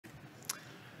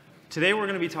Today we're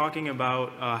going to be talking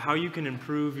about how you can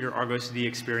improve your Argo CD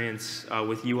experience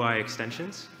with UI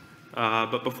extensions.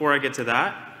 But before I get to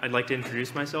that, I'd like to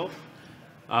introduce myself.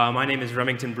 My name is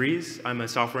Remington Breeze. I'm a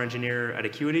software engineer at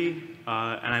Akuity,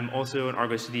 and I'm also an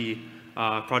Argo CD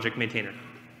project maintainer.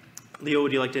 Leo,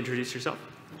 would you like to introduce yourself?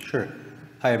 Sure.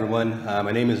 Hi, everyone.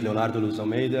 My name is Leonardo Luz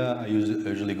Almeida. I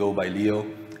usually go by Leo.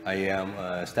 I am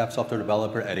a staff software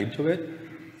developer at Intuit,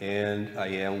 and I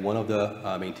am one of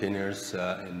the maintainers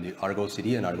in the Argo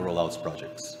CD and Argo Rollouts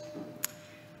projects.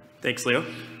 Thanks, Leo.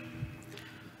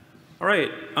 All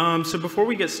right, so before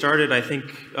we get started, I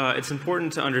think it's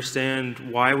important to understand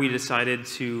why we decided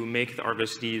to make the Argo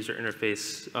CD user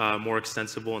interface more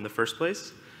extensible in the first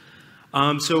place.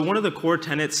 So one of the core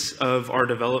tenets of our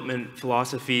development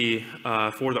philosophy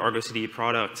for the Argo CD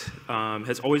product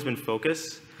has always been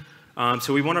focus.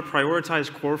 So we want to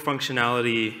prioritize core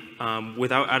functionality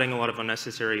without adding a lot of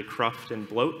unnecessary cruft and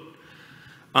bloat.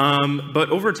 But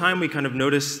over time, we kind of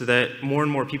noticed that more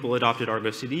and more people adopted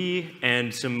Argo CD,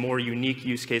 and some more unique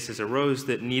use cases arose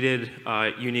that needed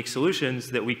unique solutions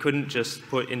that we couldn't just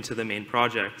put into the main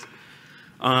project.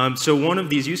 So one of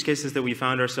these use cases that we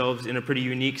found ourselves in a pretty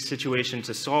unique situation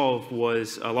to solve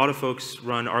was a lot of folks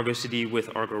run Argo CD with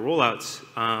Argo rollouts.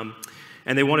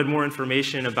 And they wanted more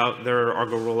information about their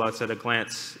Argo rollouts at a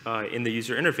glance in the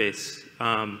user interface.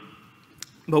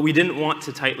 But we didn't want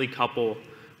to tightly couple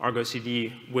Argo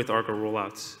CD with Argo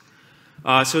rollouts.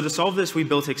 So to solve this, we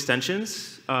built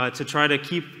extensions to try to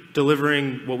keep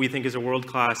delivering what we think is a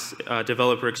world-class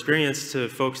developer experience to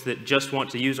folks that just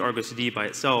want to use Argo CD by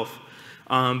itself,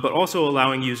 but also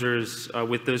allowing users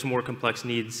with those more complex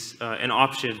needs an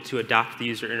option to adapt the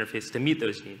user interface to meet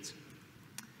those needs.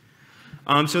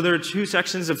 So there are two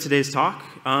sections of today's talk.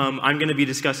 I'm going to be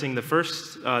discussing the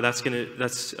first, that's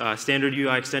standard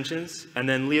UI extensions, and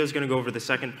then Leo's going to go over the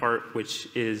second part, which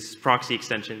is proxy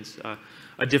extensions,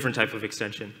 a different type of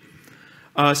extension.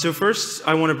 So first,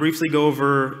 I want to briefly go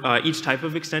over each type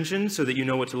of extension so that you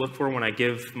know what to look for when I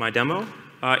give my demo.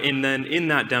 And then in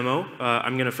that demo,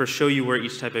 I'm going to first show you where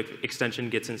each type of extension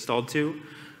gets installed to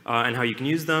and how you can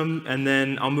use them, and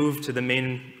then I'll move to the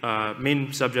main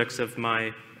subjects of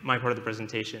my part of the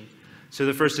presentation. So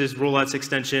the first is rollouts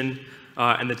extension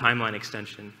and the timeline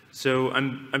extension. So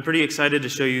I'm pretty excited to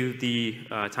show you the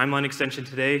timeline extension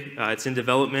today. It's in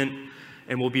development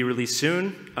and will be released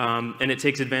soon. And it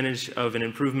takes advantage of an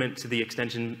improvement to the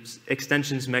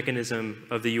extensions mechanism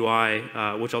of the UI,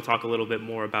 which I'll talk a little bit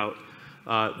more about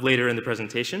later in the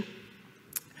presentation.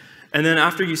 And then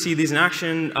after you see these in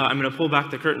action, I'm going to pull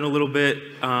back the curtain a little bit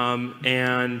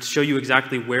and show you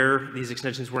exactly where these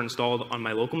extensions were installed on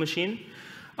my local machine.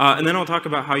 And then I'll talk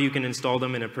about how you can install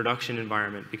them in a production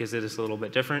environment, because it is a little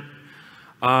bit different.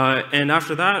 And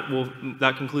after that,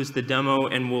 that concludes the demo,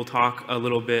 and we'll talk a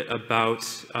little bit about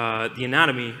the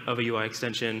anatomy of a UI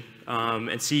extension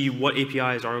and see what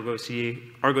APIs Argo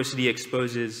CD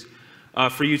exposes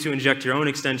for you to inject your own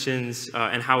extensions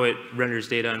and how it renders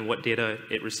data and what data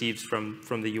it receives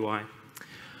from the UI.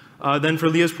 Then for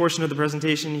Leo's portion of the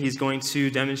presentation, he's going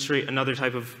to demonstrate another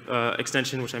type of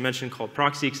extension, which I mentioned, called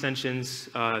proxy extensions.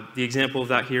 The example of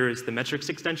that here is the metrics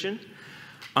extension.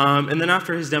 And then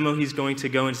after his demo, he's going to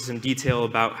go into some detail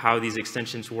about how these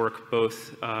extensions work,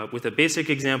 both with a basic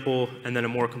example and then a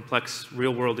more complex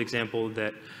real-world example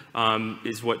that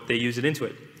is what they use at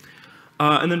Intuit.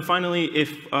 And then finally,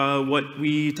 if what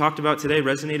we talked about today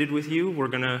resonated with you, we're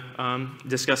going to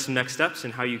discuss some next steps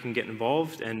and how you can get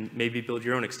involved and maybe build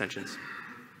your own extensions.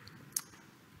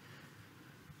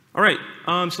 All right,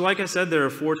 so like I said, there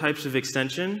are 4 types of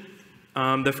extension.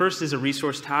 The first is a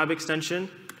resource tab extension.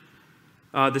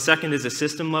 The second is a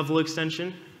system level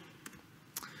extension.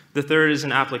 The third is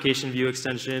an application view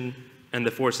extension. And the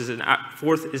fourth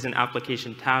is an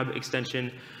application tab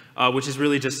extension, which is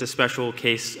really just a special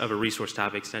case of a resource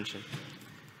tab extension.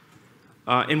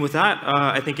 And with that,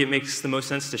 I think it makes the most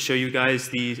sense to show you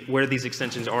guys where these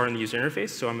extensions are in the user interface,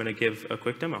 so I'm going to give a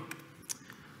quick demo.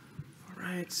 All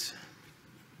right.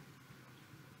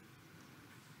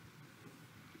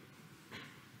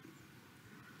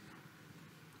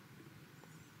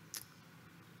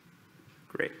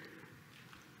 Great.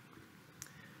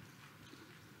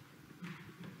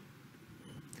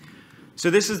 So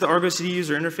this is the Argo CD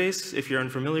user interface, if you're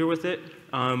unfamiliar with it.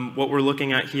 What we're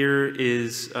looking at here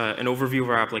is an overview of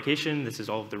our application. This is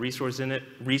all of the resources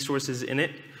in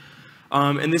it.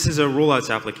 And this is a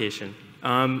rollouts application.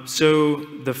 So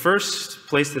the first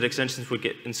place that extensions would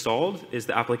get installed is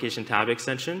the application tab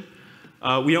extension.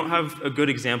 We don't have a good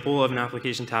example of an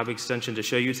application tab extension to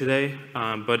show you today,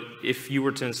 but if you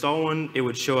were to install one, it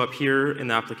would show up here in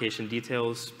the application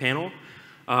details panel.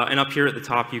 And up here at the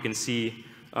top, you can see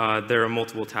there are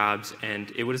multiple tabs,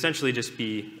 and it would essentially just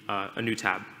be a new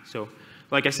tab. So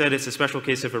like I said, it's a special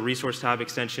case of a resource tab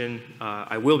extension.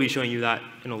 I will be showing you that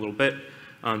in a little bit,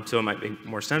 so it might make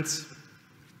more sense.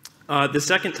 The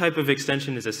second type of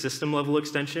extension is a system level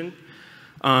extension,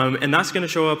 and that's going to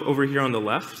show up over here on the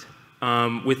left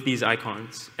with these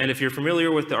icons. And if you're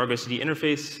familiar with the Argo CD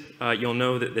interface, you'll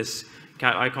know that this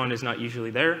cat icon is not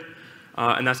usually there,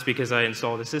 and that's because I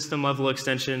installed a system level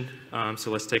extension,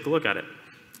 so let's take a look at it.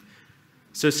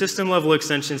 So system level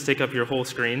extensions take up your whole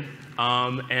screen,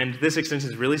 and this extension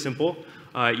is really simple.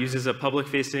 It uses a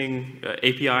public-facing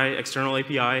API, external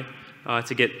API,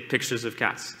 to get pictures of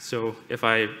cats. So if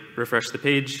I refresh the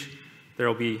page,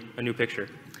 there'll be a new picture.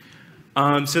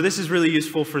 So this is really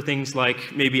useful for things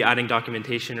like maybe adding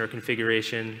documentation or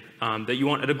configuration that you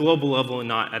want at a global level and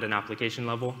not at an application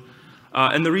level.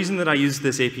 And the reason that I use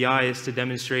this API is to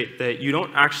demonstrate that you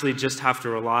don't actually just have to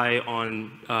rely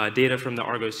on data from the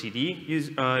Argo CD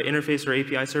interface or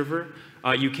API server.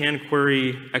 You can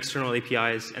query external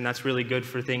APIs, and that's really good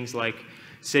for things like,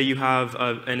 say you have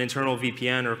an internal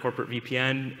VPN or a corporate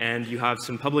VPN, and you have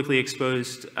some publicly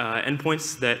exposed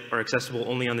endpoints that are accessible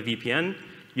only on the VPN.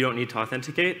 You don't need to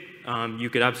authenticate. You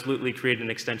could absolutely create an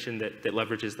extension that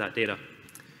leverages that data.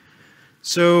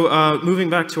 So moving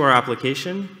back to our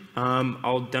application,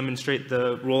 I'll demonstrate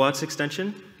the rollouts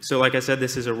extension. So like I said,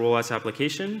 this is a rollouts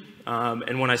application.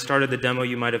 And when I started the demo,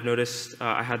 you might have noticed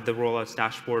I had the rollouts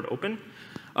dashboard open.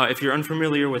 If you're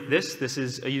unfamiliar with this, this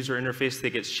is a user interface that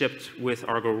gets shipped with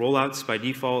Argo rollouts by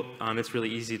default. It's really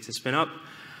easy to spin up.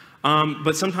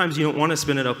 But sometimes you don't want to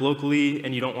spin it up locally,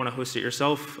 and you don't want to host it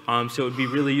yourself. So it would be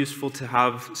really useful to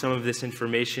have some of this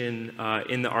information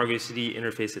in the Argo CD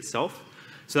interface itself.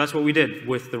 So that's what we did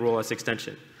with the rollouts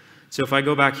extension. So if I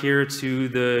go back here to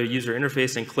the user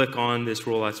interface and click on this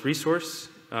rollouts resource,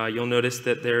 you'll notice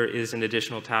that there is an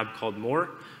additional tab called More.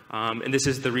 And this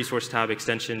is the resource tab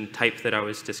extension type that I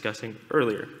was discussing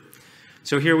earlier.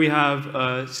 So here we have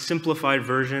a simplified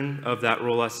version of that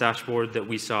rollouts dashboard that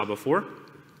we saw before.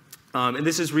 And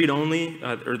this is read-only,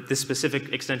 or this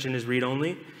specific extension is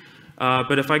read-only.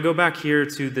 But if I go back here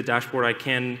to the dashboard, I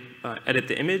can edit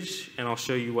the image, and I'll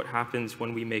show you what happens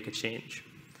when we make a change.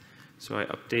 So I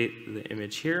update the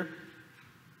image here.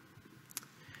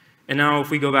 And now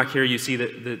if we go back here, you see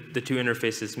that the two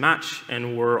interfaces match,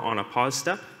 and we're on a pause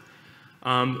step.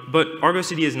 But Argo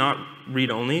CD is not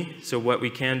read-only, so what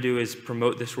we can do is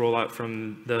promote this rollout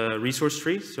from the resource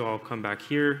tree. So I'll come back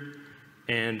here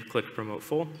and click Promote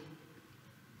Full.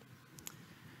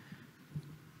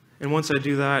 And once I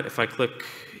do that, if I click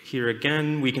here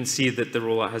again, we can see that the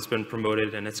rollout has been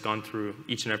promoted, and it's gone through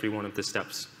each and every one of the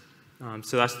steps.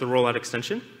 So that's the rollout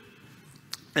extension.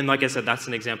 And like I said, that's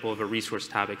an example of a resource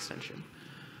tab extension.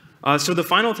 So the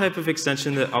final type of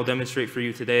extension that I'll demonstrate for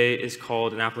you today is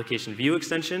called an application view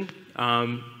extension.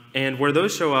 And where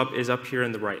those show up is up here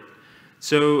in the right.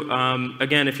 So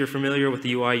again, if you're familiar with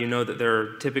the UI, you know that there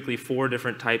are typically 4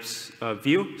 different types of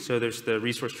view. So there's the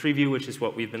resource tree view, which is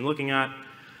what we've been looking at.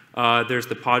 There's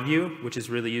the pod view, which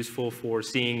is really useful for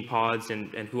seeing pods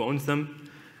and who owns them.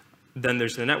 Then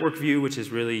there's the network view, which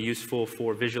is really useful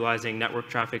for visualizing network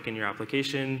traffic in your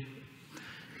application.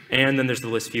 And then there's the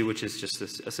list view, which is just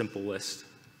a simple list.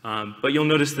 But you'll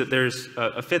notice that there's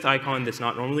a 5th icon that's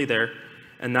not normally there,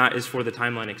 and that is for the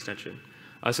timeline extension.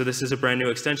 So this is a brand new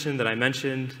extension that I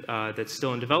mentioned that's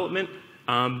still in development.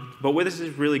 But what this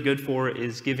is really good for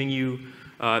is giving you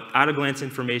at-a-glance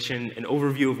information, an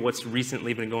overview of what's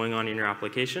recently been going on in your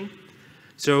application.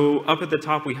 So up at the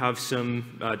top, we have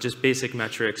some just basic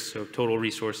metrics, so total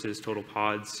resources, total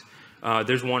pods.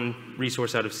 There's one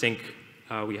resource out of sync.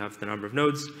 We have the number of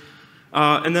nodes.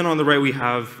 And then on the right, we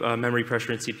have memory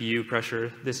pressure and CPU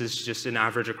pressure. This is just an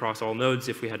average across all nodes.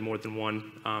 If we had more than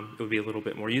one, it would be a little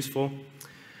bit more useful.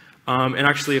 And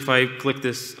actually, if I click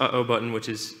this uh-oh button, which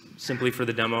is simply for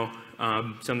the demo,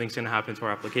 something's going to happen to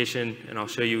our application, and I'll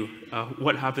show you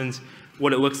what happens,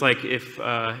 what it looks like if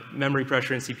memory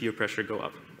pressure and CPU pressure go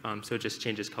up. So it just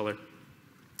changes color.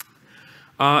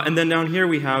 And then down here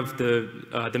we have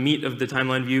the meat of the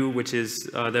timeline view, which is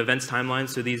the events timeline.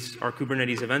 So these are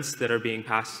Kubernetes events that are being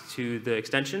passed to the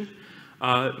extension.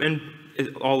 And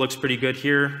it all looks pretty good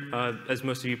here. As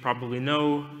most of you probably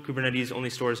know, Kubernetes only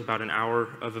stores about an hour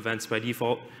of events by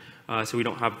default. So we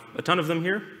don't have a ton of them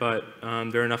here, but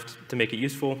they're enough to make it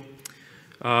useful.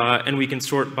 And we can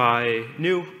sort by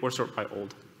new or sort by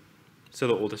old. So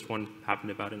the oldest one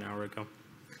happened about an hour ago.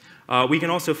 We can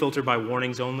also filter by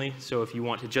warnings only. So if you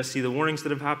want to just see the warnings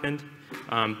that have happened,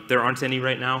 there aren't any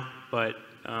right now, but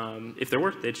if there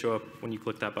were, they'd show up when you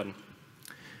click that button.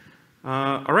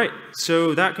 All right,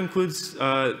 so that concludes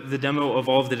the demo of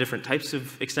all of the different types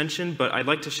of extension, but I'd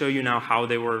like to show you now how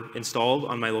they were installed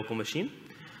on my local machine.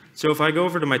 So if I go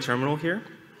over to my terminal here,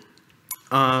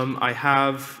 I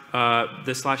have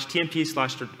the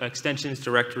 /tmp/extensions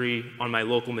directory on my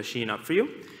local machine up for you,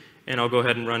 and I'll go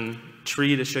ahead and run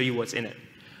tree to show you what's in it.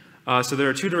 So there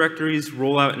are two directories,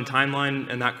 rollout and timeline,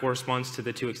 and that corresponds to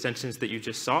the two extensions that you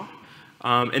just saw.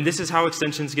 And this is how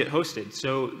extensions get hosted.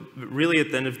 So really,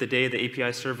 at the end of the day, the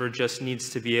API server just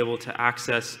needs to be able to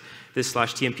access this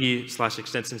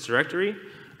 /tmp/extensions directory.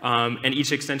 And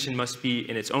each extension must be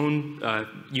in its own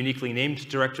uniquely named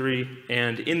directory.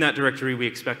 And in that directory, we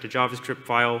expect a JavaScript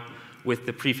file with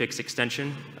the prefix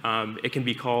extension. It can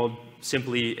be called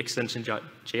simply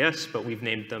extension.js, but we've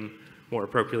named them more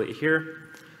appropriately here.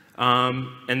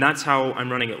 And that's how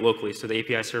I'm running it locally. So the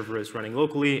API server is running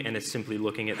locally, and it's simply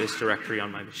looking at this directory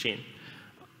on my machine.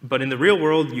 But in the real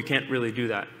world, you can't really do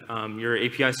that. Your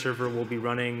API server will be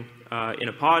running in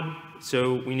a pod,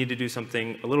 so we need to do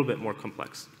something a little bit more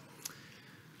complex.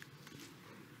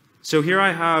 So here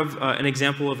I have an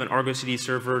example of an Argo CD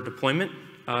server deployment.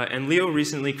 And Leo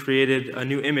recently created a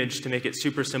new image to make it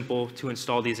super simple to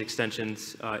install these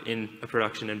extensions in a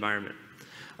production environment.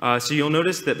 So you'll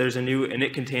notice that there's a new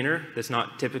init container that's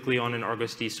not typically on an Argo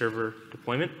CD server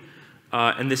deployment.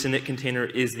 And this init container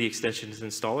is the extensions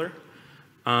installer.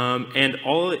 And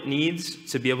all it needs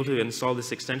to be able to install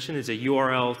this extension is a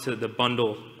URL to the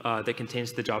bundle that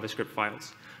contains the JavaScript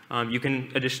files. You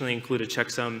can additionally include a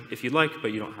checksum if you'd like,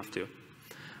 but you don't have to.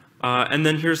 And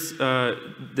then here's,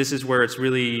 this is where it's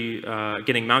really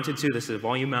getting mounted to. This is a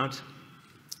volume mount.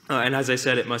 And as I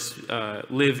said, it must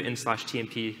live in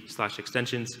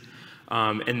 /tmp/extensions.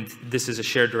 And this is a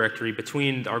shared directory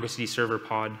between the Argo CD server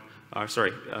pod,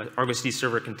 Argo CD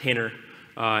server container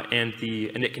and the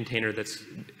init container that's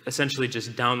essentially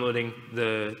just downloading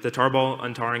the tarball,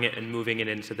 untarring it, and moving it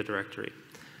into the directory.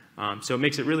 So it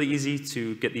makes it really easy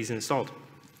to get these installed.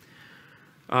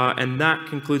 And that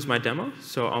concludes my demo.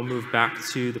 So I'll move back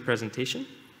to the presentation.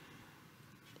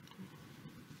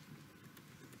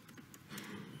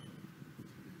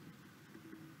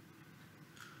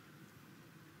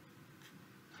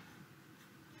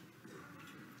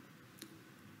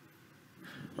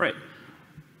 Right.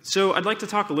 So I'd like to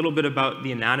talk a little bit about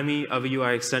the anatomy of a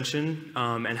UI extension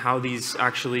and how these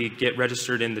actually get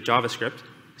registered in the JavaScript.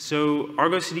 So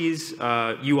Argo CD's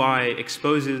UI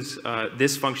exposes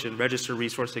this function, register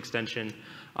resource extension,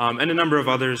 and a number of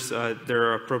others. There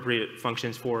are appropriate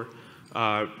functions for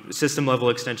system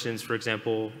level extensions, for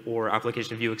example, or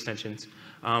application view extensions.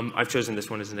 I've chosen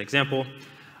this one as an example.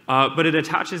 But it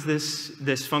attaches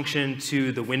this function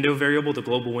to the window variable, the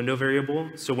global window variable.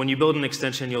 So when you build an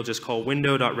extension, you'll just call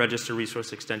window.register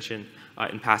resource extension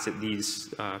and pass it these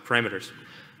parameters.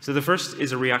 So the first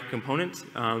is a React component.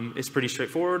 It's pretty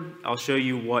straightforward. I'll show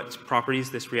you what properties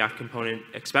this React component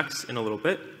expects in a little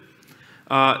bit.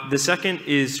 The second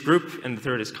is group, and the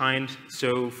third is kind.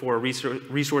 So for a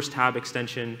resource tab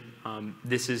extension,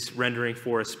 this is rendering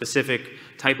for a specific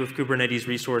type of Kubernetes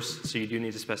resource, so you do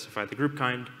need to specify the group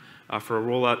kind. For a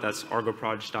rollout, that's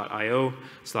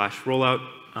argoproj.io/rollout.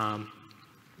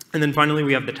 And then finally,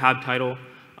 we have the tab title.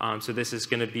 So this is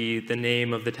going to be the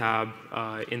name of the tab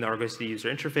in the Argo CD user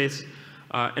interface.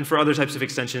 And for other types of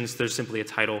extensions, there's simply a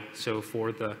title. So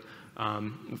for the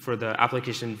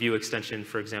application view extension,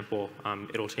 for example,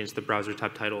 it'll change the browser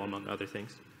tab title, among other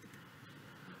things.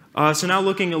 So now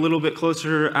looking a little bit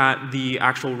closer at the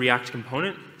actual React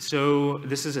component. So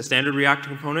this is a standard React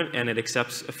component, and it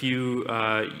accepts a few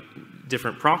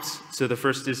different props. So the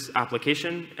first is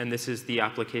application, and this is the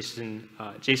application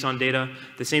JSON data.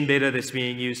 The same data that's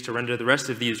being used to render the rest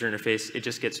of the user interface, it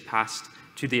just gets passed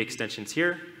to the extensions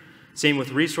here. Same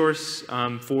with resource.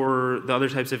 For the other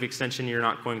types of extension, you're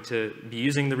not going to be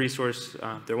using the resource.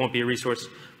 There won't be a resource,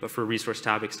 but for a resource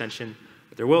tab extension,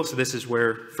 there will. So this is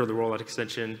where, for the rollout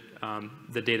extension,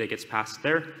 the data gets passed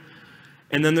there.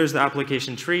 And then there's the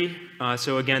application tree.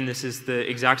 So again, this is the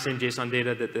exact same JSON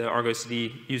data that the Argo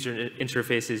CD user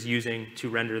interface is using to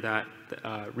render that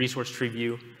resource tree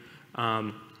view.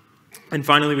 And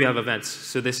finally, we have events.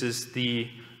 So this is the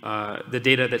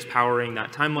data that's powering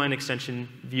that timeline extension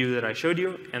view that I showed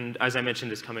you. And as I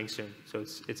mentioned, is coming soon. So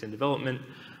it's in development.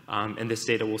 And this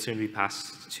data will soon be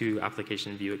passed to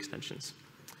application view extensions.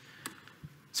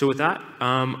 So with that,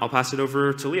 I'll pass it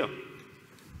over to Leo.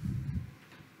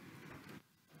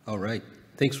 All right.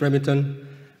 Thanks, Remington.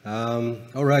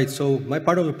 All right. So my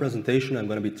part of the presentation, I'm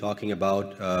going to be talking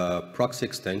about proxy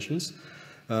extensions.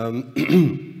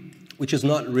 One which is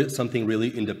not something really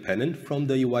independent from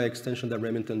the UI extension that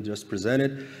Remington just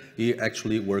presented. It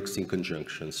actually works in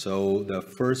conjunction. So the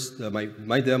first,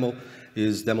 my demo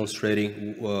is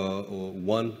demonstrating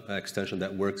one extension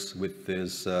that works with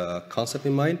this concept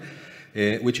in mind,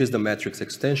 which is the metrics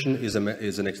extension. Is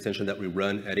an extension that we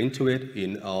run at Intuit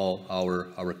in all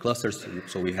our clusters.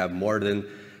 So we have more than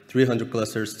 300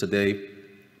 clusters today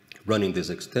running this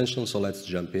extension. So let's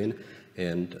jump in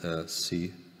and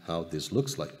see how this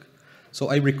looks like. So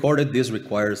I recorded. This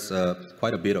requires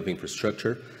quite a bit of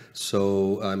infrastructure.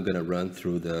 So I'm going to run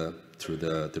through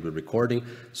the recording.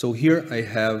 So here I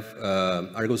have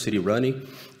Argo CD running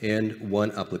and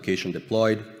one application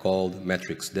deployed called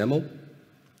metrics demo.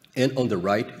 And on the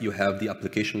right, you have the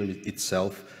application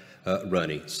itself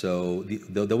running. So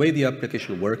the way the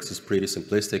application works is pretty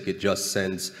simplistic. It just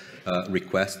sends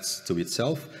requests to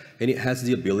itself, and it has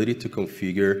the ability to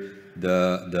configure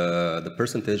the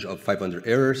percentage of 500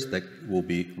 errors that will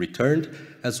be returned,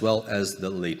 as well as the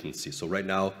latency. So right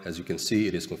now, as you can see,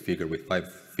 it is configured with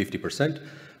 50%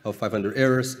 of 500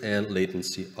 errors and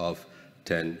latency of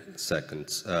 10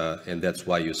 seconds. And that's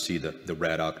why you see the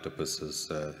red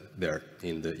octopuses there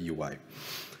in the UI.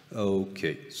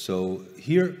 Okay, so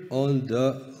here on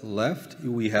the left,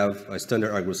 we have a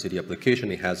standard Argo CD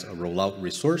application. It has a rollout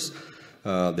resource.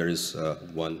 There is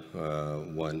one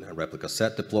replica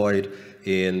set deployed,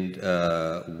 and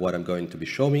what I'm going to be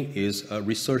showing is a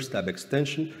resource tab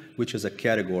extension, which is a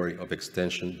category of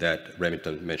extension that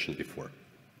Remington mentioned before.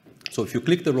 So if you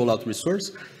click the rollout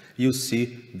resource, you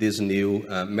see this new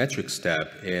metrics tab,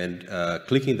 and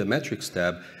clicking the metrics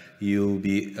tab, you'll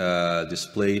be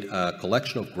displayed a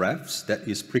collection of graphs that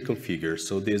is pre-configured.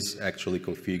 So this is actually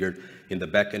configured in the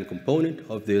backend component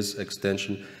of this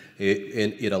extension,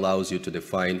 and it allows you to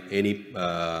define any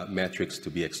metrics to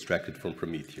be extracted from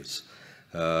Prometheus.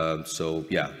 So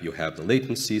yeah, you have the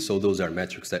latency. So those are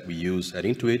metrics that we use at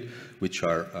Intuit, which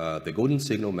are the golden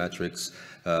signal metrics.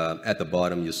 At the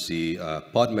bottom, you see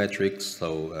pod metrics,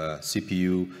 so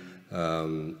CPU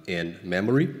and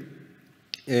memory.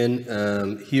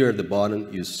 And here at the bottom,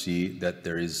 you see that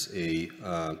there is a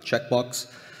checkbox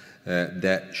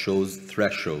that shows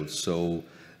thresholds. So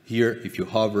here, if you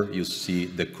hover, you see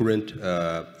the current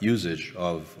usage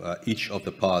of each of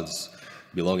the pods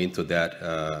belonging to that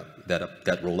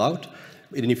rollout.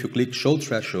 And if you click Show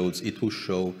Thresholds, it will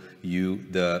show you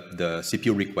the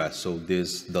CPU request. So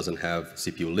this doesn't have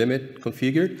CPU limit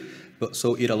configured, but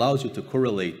so it allows you to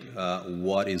correlate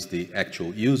what is the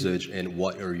actual usage and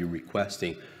what are you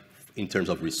requesting in terms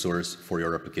of resource for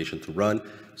your application to run.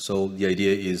 So the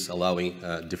idea is allowing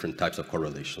different types of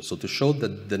correlation. So to show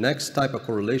the next type of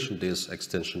correlation this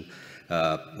extension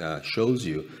shows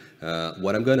you,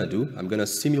 what I'm going to do, I'm going to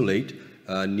simulate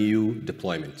a new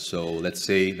deployment. So let's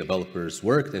say developers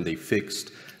worked and they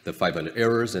fixed the 500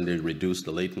 errors and they reduced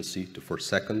the latency to 4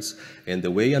 seconds. And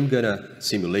the way I'm going to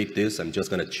simulate this, I'm just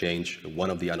going to change one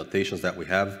of the annotations that we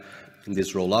have in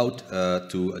this rollout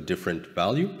to a different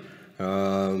value.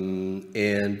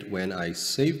 And when I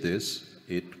save this,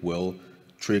 it will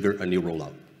trigger a new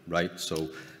rollout, right? So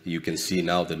you can see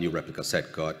now the new replica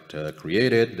set got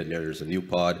created, then there's a new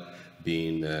pod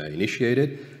being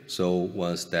initiated. So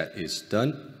once that is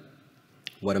done,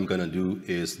 what I'm going to do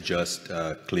is just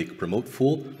click Promote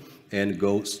Full and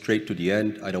go straight to the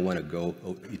end. I don't want to go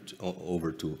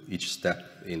over to each step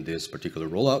in this particular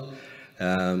rollout.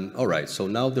 All right, so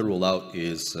now the rollout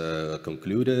is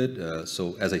concluded.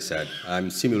 So as I said, I'm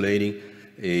simulating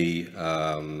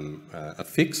a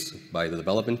fix by the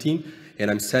development team,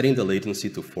 and I'm setting the latency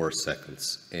to 4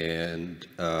 seconds. And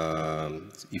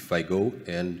if I go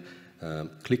and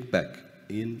click back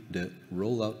in the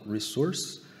rollout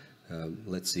resource,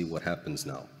 let's see what happens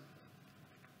now.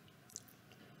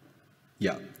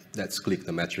 Yeah, let's click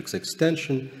the metrics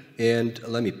extension, and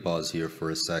let me pause here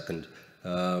for a second.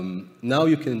 Now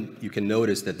you can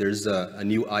notice that there's a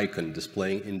new icon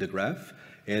displaying in the graph,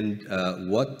 and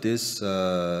what this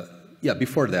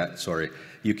before that, sorry,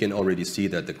 you can already see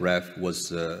that the graph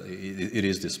was it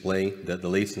is displaying that the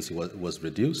latency was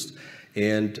reduced,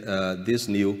 and this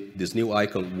new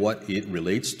icon, what it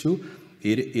relates to,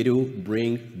 it will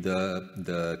bring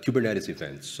the Kubernetes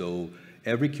events. So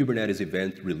every Kubernetes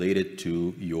event related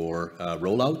to your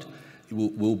rollout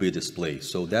will be displayed.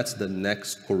 So that's the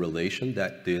next correlation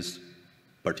that this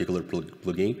particular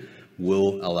plugin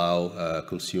will allow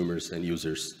consumers and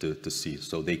users to see.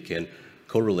 So they can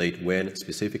correlate when a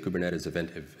specific Kubernetes event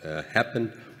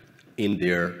happened in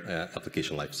their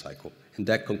application lifecycle. And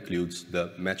that concludes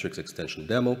the metrics extension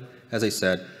demo. As I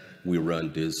said, we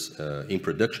run this in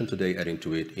production today at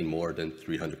Intuit in more than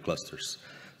 300 clusters.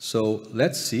 So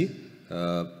let's see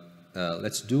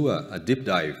let's do a deep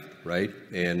dive, right?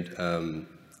 And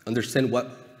understand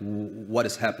what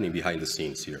is happening behind the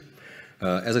scenes here.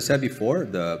 As I said before,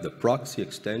 the proxy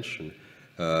extension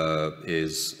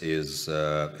is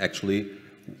actually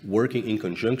working in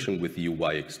conjunction with the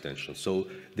UI extension. So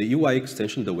the UI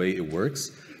extension, the way it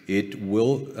works, it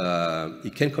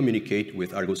can communicate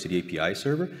with Argo CD API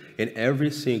server, and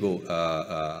every single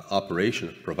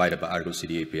operation provided by Argo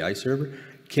CD API server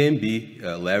can be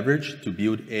leveraged to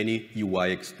build any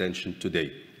UI extension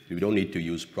today. You don't need to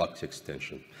use proxy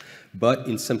extension. But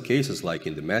in some cases, like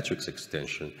in the metrics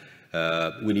extension,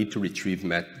 we need to retrieve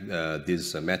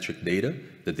this metric data.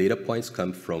 The data points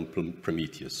come from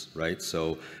Prometheus, right?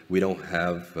 So we don't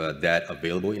have that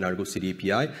available in Argo CD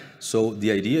API. So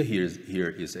the idea here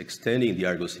is extending the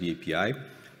Argo CD API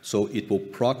so it will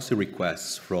proxy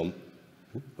requests from,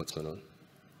 what's going on?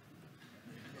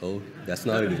 Oh, that's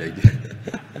not a good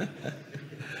idea.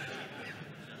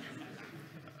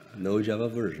 No Java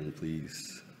version,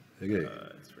 please. Okay.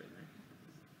 It's right there.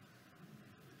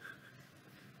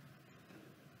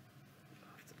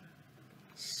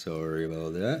 Sorry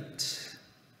about that.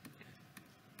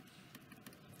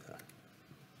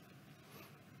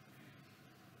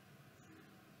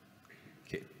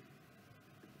 Okay.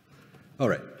 All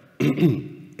right.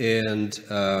 And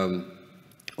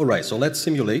all right, so let's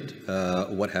simulate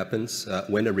what happens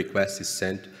when a request is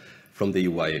sent from the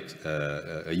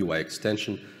UI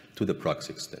extension to the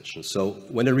proxy extension. So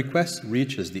when a request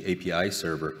reaches the API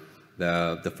server,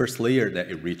 the first layer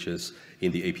that it reaches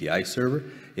in the API server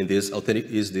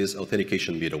is this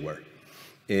authentication middleware.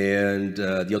 And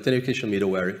the authentication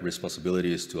middleware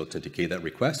responsibility is to authenticate that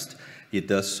request. It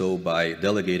does so by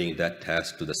delegating that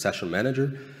task to the session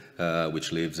manager,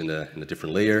 which lives in a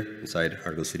different layer inside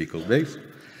Argo CD Codebase.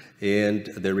 And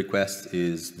the request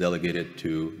is delegated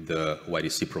to the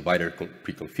YDC provider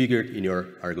pre-configured in your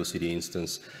Argo CD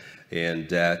instance. And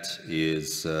that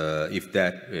is, if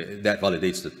that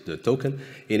validates the token,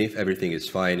 and if everything is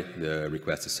fine, the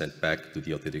request is sent back to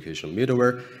the authentication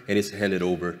middleware, and it's handed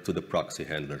over to the proxy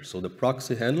handler. So the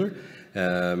proxy handler,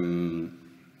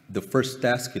 the first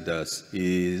task it does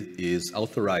is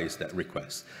authorize that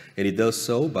request. And it does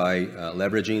so by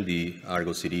leveraging the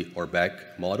Argo CD or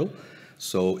back model.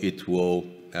 So it will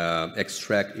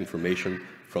extract information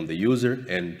from the user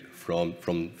and from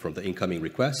the incoming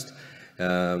request.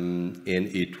 And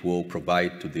it will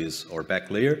provide to this or back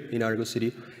layer in Argo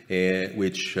CD,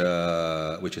 which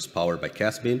is powered by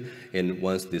Casbin. And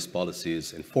once this policy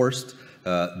is enforced,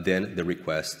 then the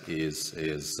request is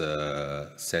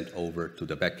sent over to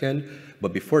the backend.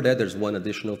 But before that, there's one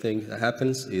additional thing that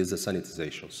happens is the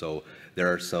sanitization. So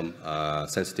there are some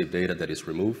sensitive data that is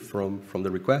removed from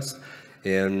the request.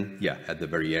 And yeah, at the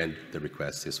very end, the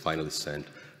request is finally sent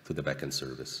to the backend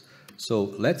service.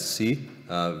 So let's see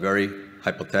a very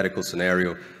hypothetical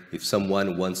scenario. If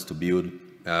someone wants to build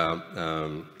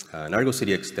an Argo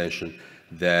CD extension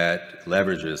that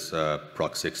leverages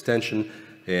proxy extension,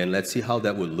 and let's see how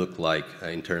that would look like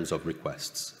in terms of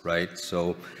requests, right?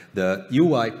 So the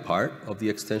UI part of the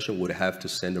extension would have to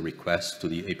send a request to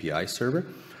the API server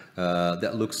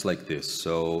that looks like this.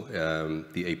 So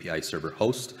the API server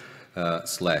host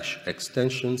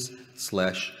 /extensions/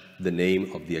 the name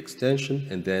of the extension,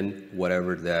 and then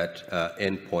whatever that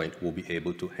endpoint will be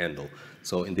able to handle.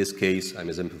 So in this case, I'm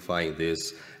exemplifying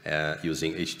this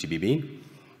using HTTP-bean.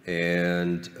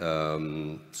 And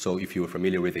so if you are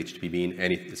familiar with HTTP-bean,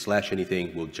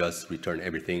 anything will just return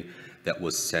everything that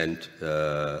was sent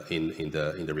in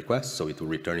the request. So it will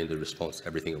return in the response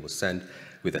everything that was sent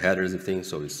with the headers and things.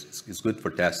 So it's good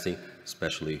for testing,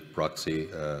 especially proxy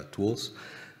tools.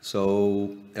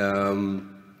 So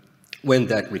when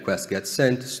that request gets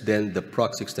sent, then the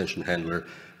proxy extension handler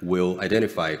will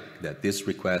identify that this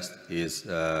request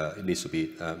it needs to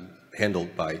be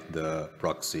handled by the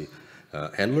proxy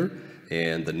handler,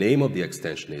 and the name of the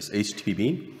extension is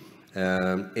HTTP-bean,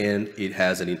 and it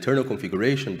has an internal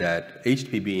configuration that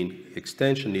HTTP-bean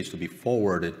extension needs to be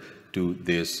forwarded to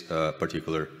this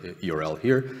particular URL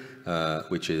here,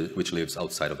 which lives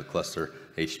outside of the cluster,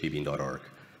 httpbean.org.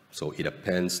 So it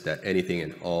appends that anything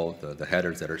and all the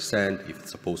headers that are sent, if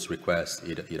it's a post request,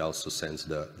 it also sends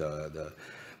the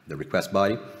request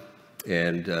body,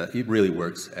 and it really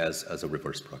works as a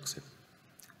reverse proxy.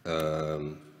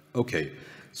 Okay,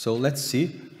 so let's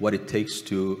see what it takes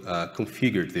to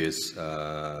configure this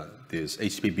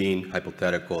HTTP-bean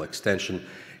hypothetical extension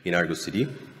in Argo CD.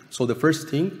 So the first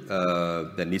thing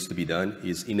that needs to be done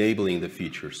is enabling the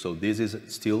feature. So this is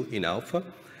still in alpha.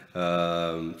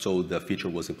 So the feature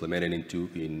was implemented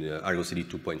in Argo CD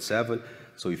 2.7.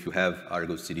 So if you have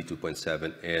Argo CD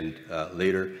 2.7 and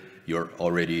later you're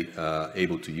already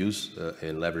able to use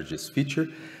and leverage this feature,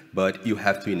 but you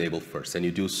have to enable first. And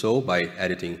you do so by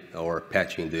editing or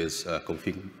patching this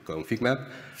config map,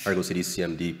 Argo CD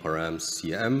CMD params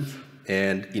CM,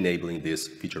 and enabling this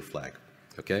feature flag.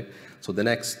 Okay, so the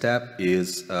next step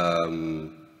is,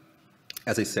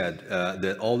 as I said,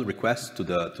 all the requests to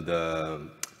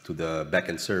the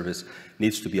backend service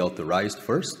needs to be authorized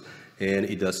first, and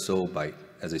it does so by,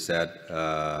 as I said,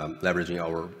 leveraging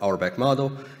our back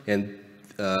model, and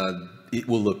it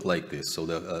will look like this. So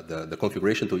the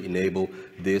configuration to enable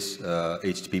this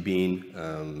HTTP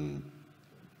bean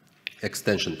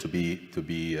extension to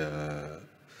be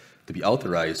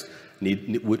authorized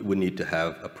would need to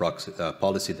have a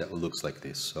policy that looks like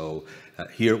this. So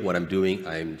here, what I'm doing,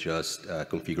 I'm just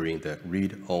configuring the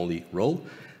read-only role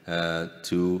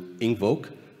to invoke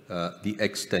the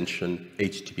extension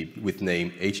HTTP with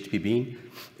name HTTP bean,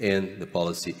 and the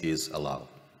policy is allow.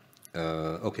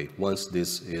 Okay, once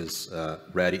this is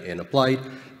ready and applied,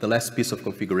 the last piece of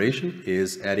configuration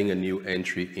is adding a new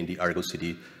entry in the Argo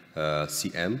CD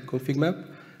CM config map.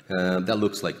 That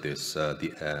looks like this.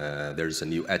 There's a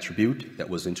new attribute that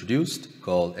was introduced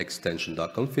called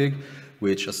extension.config,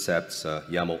 which accepts a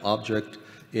YAML object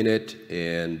in it,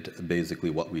 and basically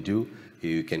what we do,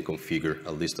 you can configure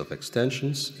a list of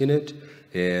extensions in it,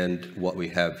 and what we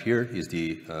have here is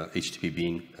the HTTP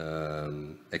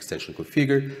bean extension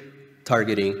configure,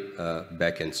 targeting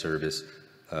backend service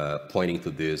pointing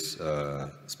to this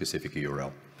specific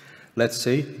URL. Let's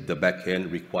say the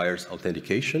backend requires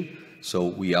authentication, so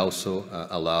we also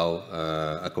allow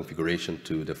a configuration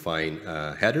to define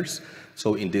headers.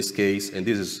 So in this case, and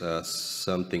this is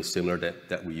something similar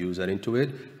that we use at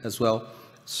Intuit as well,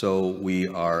 so we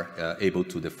are able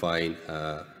to define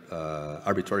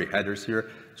arbitrary headers here.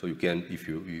 So you can, if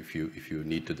you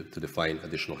need to define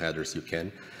additional headers, you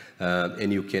can.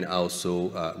 And you can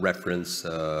also reference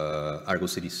Argo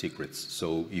CD secrets.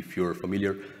 So if you're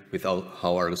familiar with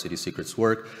how Argo CD secrets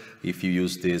work, if you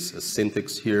use this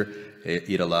syntax here,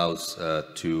 it allows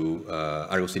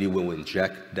Argo CD will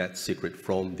inject that secret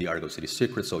from the Argo CD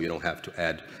secret, so you don't have to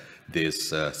add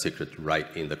this secret right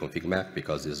in the config map,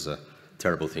 because it's a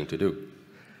terrible thing to do.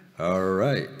 All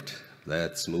right,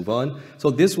 let's move on. So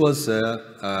this was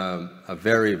a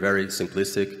very, very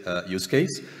simplistic use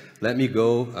case. Let me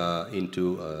go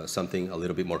into something a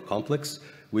little bit more complex,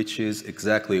 which is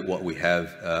exactly what we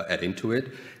have at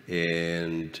Intuit.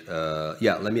 And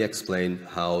yeah, let me explain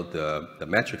how the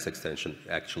metrics extension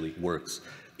actually works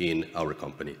in our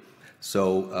company.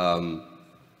 So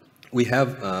we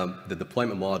have the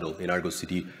deployment model in Argo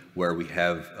CD, where we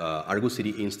have Argo CD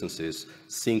instances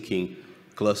syncing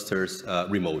clusters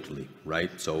remotely, right?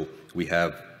 So we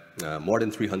have more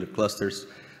than 300 clusters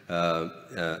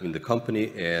in the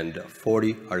company, and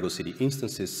 40 Argo CD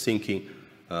instances syncing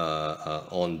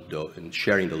and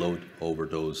sharing the load over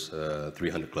those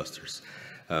 300 clusters.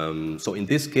 So in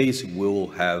this case, we'll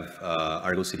have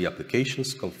Argo CD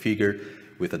applications configured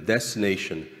with a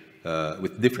destination,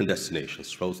 with different destinations.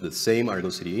 So the same Argo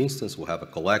CD instance will have a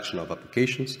collection of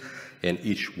applications, and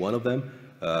each one of them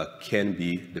can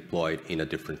be deployed in a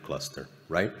different cluster,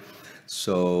 right?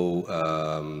 So,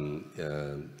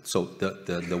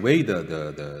 the way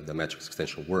the metrics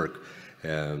extension work,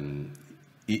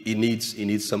 it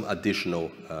needs some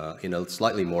additional, in a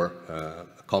slightly more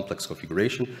complex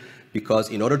configuration, because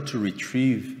in order to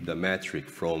retrieve the metric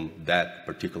from that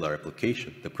particular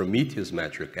application, the Prometheus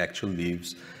metric actually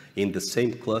lives in the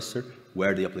same cluster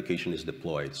where the application is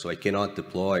deployed. So I cannot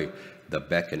deploy the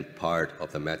backend part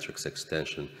of the metrics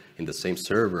extension in the same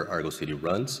server Argo CD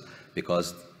runs,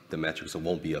 because the metrics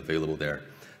won't be available there.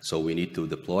 So we need to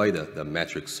deploy the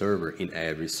metrics server in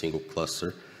every single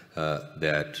cluster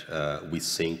that we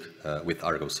sync with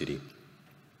Argo CD.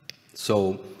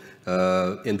 So,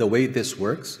 and the way this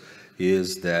works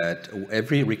is that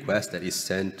every request that is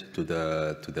sent to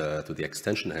the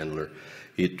extension handler,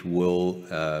 it will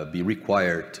be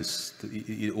required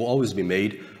it will always be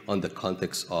made on the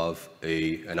context of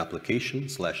an application /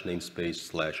 namespace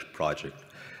 / project.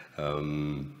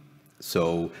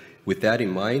 So with that in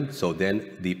mind, so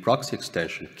then the proxy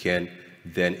extension can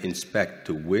then inspect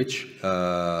to which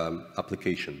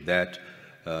application that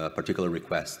particular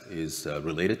request is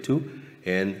related to,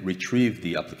 and retrieve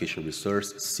the application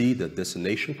resource, see the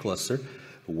destination cluster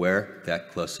where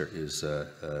that cluster is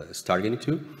targeting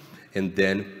to, and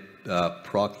then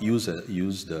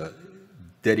use the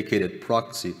dedicated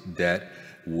proxy that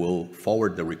will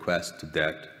forward the request to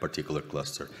that particular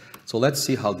cluster. So let's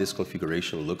see how this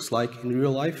configuration looks like in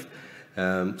real life.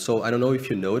 So I don't know if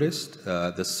you noticed,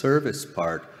 the service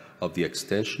part of the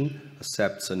extension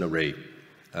accepts an array.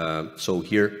 So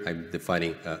here I'm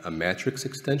defining a matrix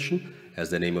extension as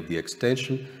the name of the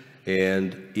extension,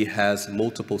 and it has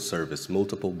multiple services,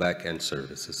 multiple backend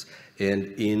services.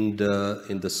 And in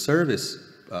the service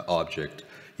object,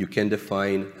 you can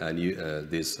define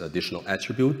this additional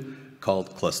attribute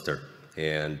called cluster,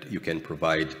 and you can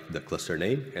provide the cluster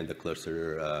name and the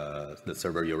cluster, the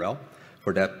server URL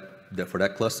for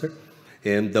that cluster.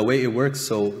 And the way it works,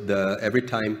 so every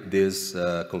time this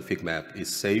config map is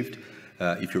saved,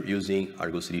 if you're using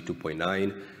Argo CD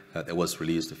 2.9 that was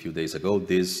released a few days ago,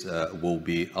 this will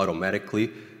be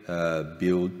automatically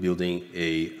building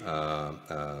a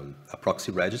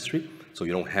proxy registry, so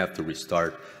you don't have to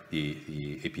restart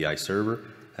the API server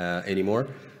anymore.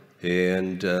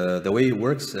 And the way it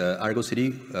works, Argo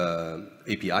CD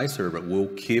API server will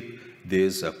keep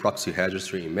this proxy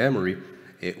registry in memory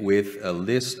with a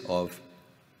list of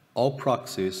all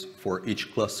proxies for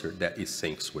each cluster that it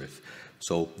syncs with.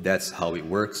 So that's how it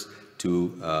works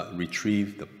to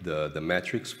retrieve the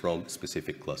metrics from a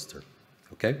specific cluster.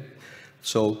 Okay?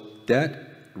 So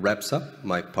that wraps up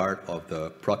my part of the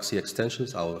proxy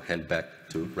extensions. I'll hand back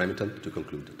to Remington to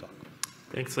conclude the talk.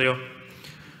 Thanks, Leo.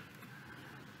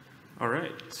 All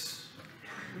right.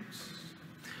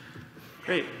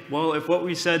 Great. Well, if what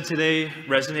we said today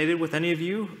resonated with any of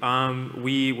you,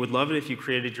 we would love it if you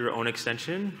created your own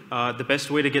extension. The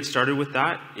best way to get started with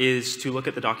that is to look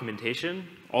at the documentation.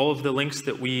 All of the links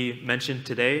that we mentioned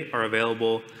today are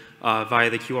available via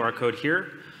the QR code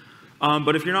here.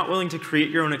 But if you're not willing to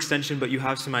create your own extension, but you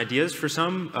have some ideas for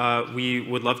some, we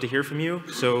would love to hear from you.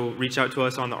 So reach out to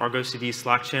us on the Argo CD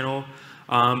Slack channel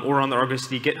or on the Argo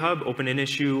CD GitHub, open an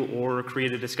issue or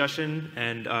create a discussion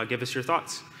and give us your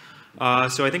thoughts.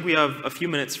 So I think we have a few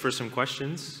minutes for some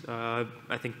questions.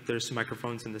 I think there's some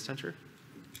microphones in the center.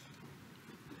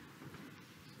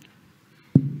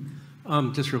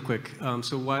 Just real quick.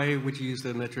 So why would you use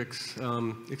the metrics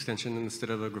extension instead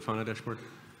of a Grafana dashboard?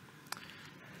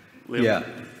 Yeah.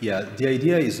 The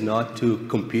idea is not to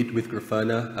compete with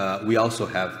Grafana. We also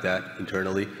have that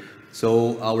internally.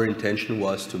 So our intention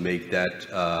was to make that,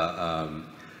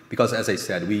 because as I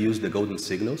said, we use the golden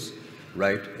signals,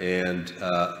 right? And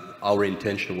our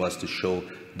intention was to show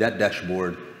that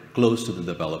dashboard close to the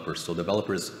developers. So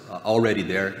developers are already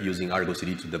there using Argo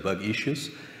CD to debug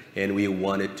issues, and we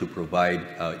wanted to provide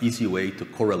an easy way to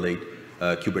correlate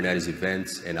Kubernetes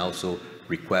events and also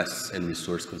requests and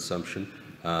resource consumption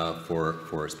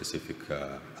for a specific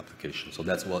application. So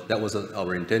that was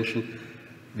our intention.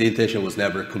 The intention was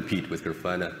never compete with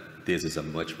Grafana. This is a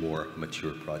much more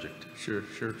mature project. Sure.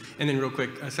 And then real quick,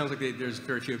 it sounds like there's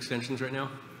very few extensions right now,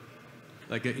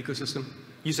 like an ecosystem.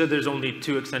 You said there's only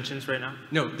 2 extensions right now?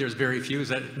 No, there's very few. Is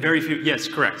that? Very few. Yes,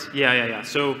 correct. Yeah.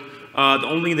 So the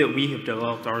only that we have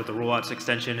developed are the rollouts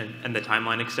extension and the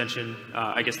timeline extension.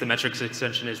 I guess the metrics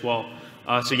extension as well.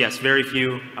 So yes, very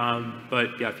few.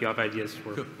 But yeah, if you have ideas,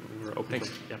 we're open. Thanks.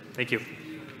 Yeah. Thank you.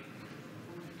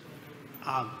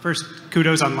 First,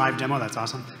 kudos on live demo. That's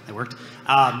awesome. It worked.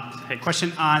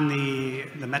 Question on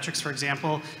the metrics, for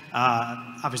example.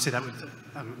 Obviously,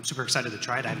 I'm super excited to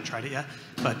try it. I haven't tried it yet.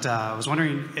 But I was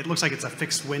wondering, it looks like it's a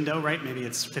fixed window, right? Maybe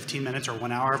it's 15 minutes or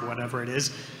 1 hour, whatever it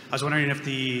is. I was wondering if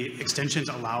the extensions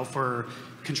allow for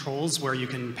controls where you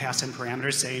can pass in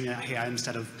parameters saying, hey,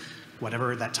 instead of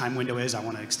whatever that time window is, I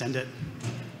want to extend it.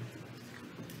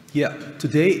 Yeah,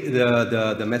 today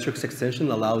the metrics extension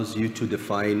allows you to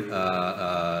define,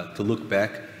 to look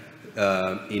back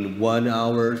in 1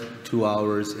 hour, 2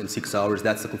 hours, and 6 hours.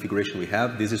 That's the configuration we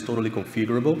have. This is totally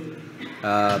configurable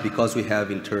because we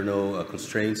have internal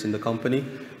constraints in the company.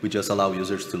 We just allow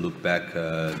users to look back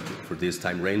for these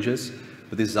time ranges,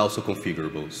 but this is also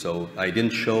configurable. So I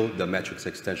didn't show the metrics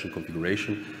extension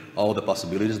configuration, all the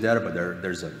possibilities there, but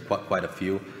there's quite a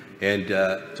few. And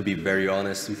to be very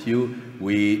honest with you,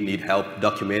 we need help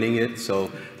documenting it.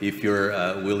 So if you're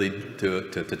willing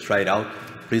to try it out,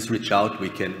 please reach out. We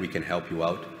can help you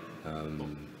out.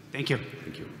 Thank you.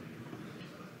 Thank you.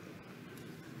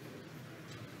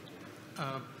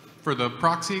 For the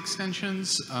proxy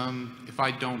extensions, if I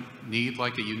don't need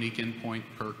like a unique endpoint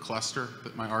per cluster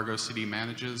that my Argo CD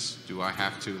manages, do I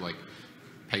have to like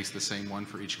paste the same one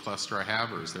for each cluster I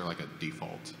have, or is there like a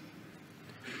default?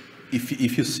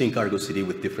 If you sync Argo CD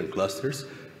with different clusters,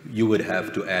 you would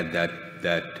have to add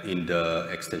that in the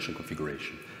extension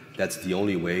configuration. That's the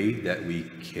only way that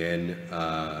we can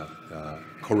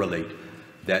correlate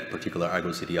that particular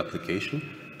Argo CD application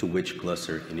to which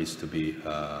cluster it needs to be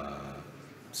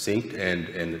synced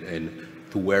and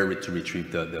to where to retrieve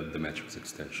the metrics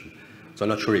extension. So I'm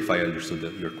not sure if I understood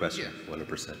your question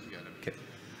 100%. Okay.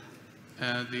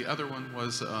 The other one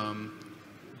was,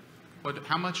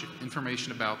 how much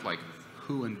information about like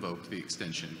who invoked the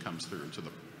extension comes through to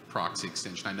the proxy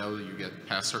extension. I know you get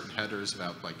past certain headers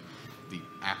about like the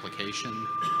application,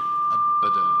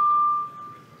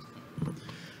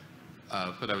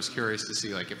 but I was curious to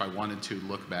see like if I wanted to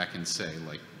look back and say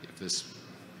like if this,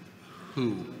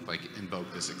 who like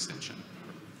invoked this extension.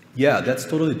 Yeah, that's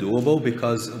totally doable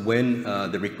because when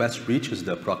the request reaches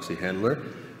the proxy handler,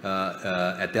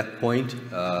 at that point,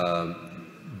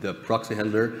 the proxy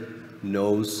handler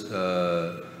knows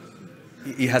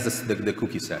it has the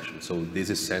cookie session. So this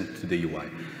is sent to the UI.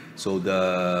 So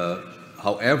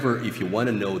however, if you want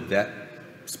to know that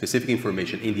specific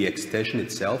information in the extension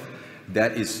itself,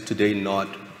 that is today not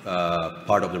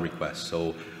part of the request.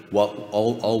 So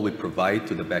all we provide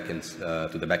to the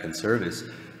backend service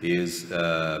is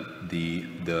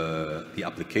the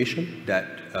application that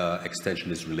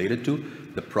extension is related to,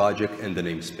 the project, and the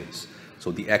namespace.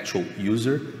 So the actual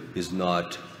user is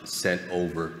not sent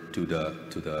over to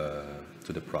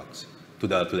the proxy, to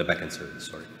the backend service.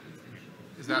 Sorry.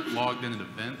 Is that logged in an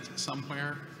event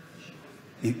somewhere?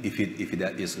 If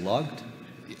that is logged?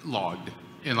 Logged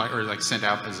in or like sent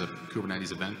out as a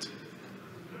Kubernetes event?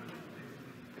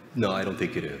 No, I don't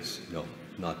think it is. No,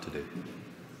 not today.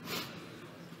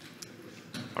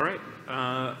 All right.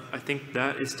 I think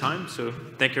that is time. So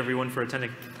thank you everyone for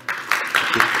attending.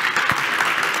 Thank you.